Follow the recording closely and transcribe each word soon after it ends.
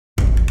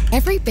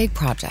Every big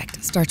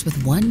project starts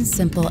with one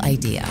simple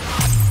idea.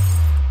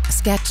 A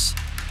sketch,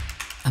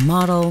 a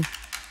model,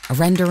 a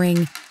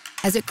rendering.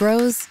 As it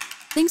grows,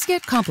 things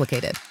get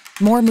complicated.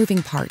 More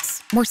moving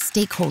parts, more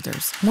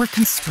stakeholders, more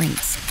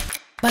constraints.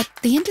 But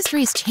the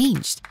industry has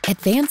changed.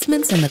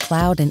 Advancements in the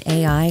cloud and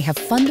AI have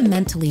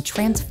fundamentally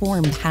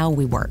transformed how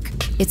we work.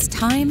 It's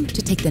time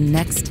to take the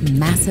next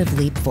massive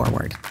leap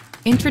forward.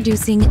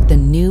 Introducing the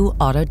new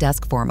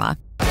Autodesk Forma,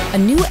 a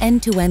new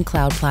end-to-end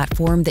cloud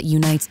platform that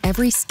unites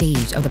every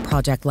stage of the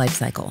project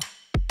lifecycle.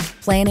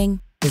 Planning,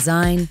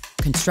 design,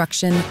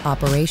 construction,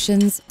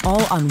 operations,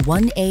 all on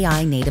one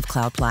AI-native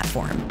cloud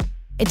platform.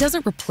 It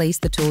doesn't replace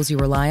the tools you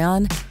rely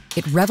on,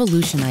 it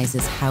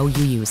revolutionizes how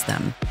you use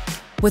them.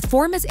 With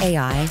Forma's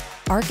AI,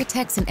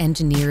 architects and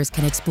engineers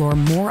can explore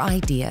more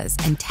ideas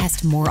and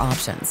test more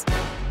options.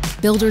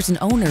 Builders and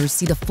owners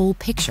see the full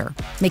picture,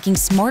 making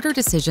smarter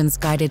decisions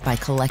guided by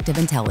collective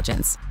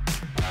intelligence.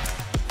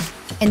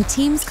 And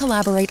teams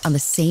collaborate on the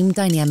same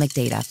dynamic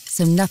data,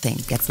 so nothing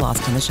gets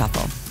lost in the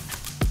shuffle.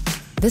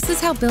 This is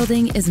how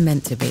building is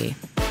meant to be.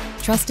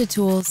 Trusted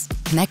tools,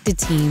 connected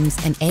teams,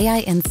 and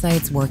AI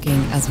insights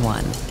working as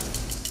one.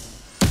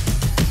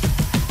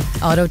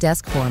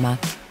 Autodesk Forma,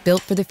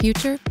 built for the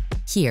future,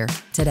 here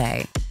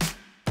today.